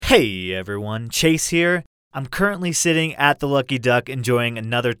Hey everyone, Chase here. I'm currently sitting at the Lucky Duck enjoying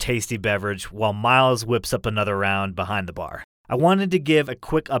another tasty beverage while Miles whips up another round behind the bar. I wanted to give a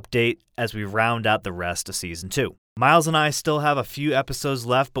quick update as we round out the rest of Season 2. Miles and I still have a few episodes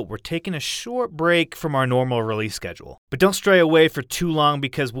left, but we're taking a short break from our normal release schedule. But don't stray away for too long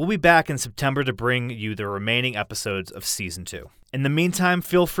because we'll be back in September to bring you the remaining episodes of Season 2. In the meantime,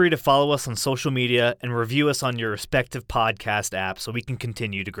 feel free to follow us on social media and review us on your respective podcast apps so we can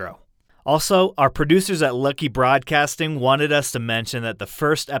continue to grow. Also, our producers at Lucky Broadcasting wanted us to mention that the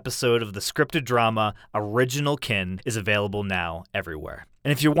first episode of the scripted drama Original Kin is available now everywhere.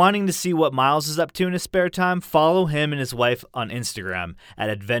 And if you're wanting to see what Miles is up to in his spare time, follow him and his wife on Instagram at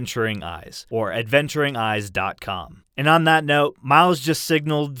Adventuring Eyes or adventuringeyes.com. And on that note, Miles just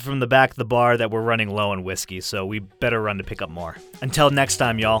signaled from the back of the bar that we're running low on whiskey, so we better run to pick up more. Until next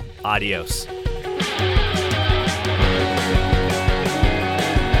time, y'all, adios.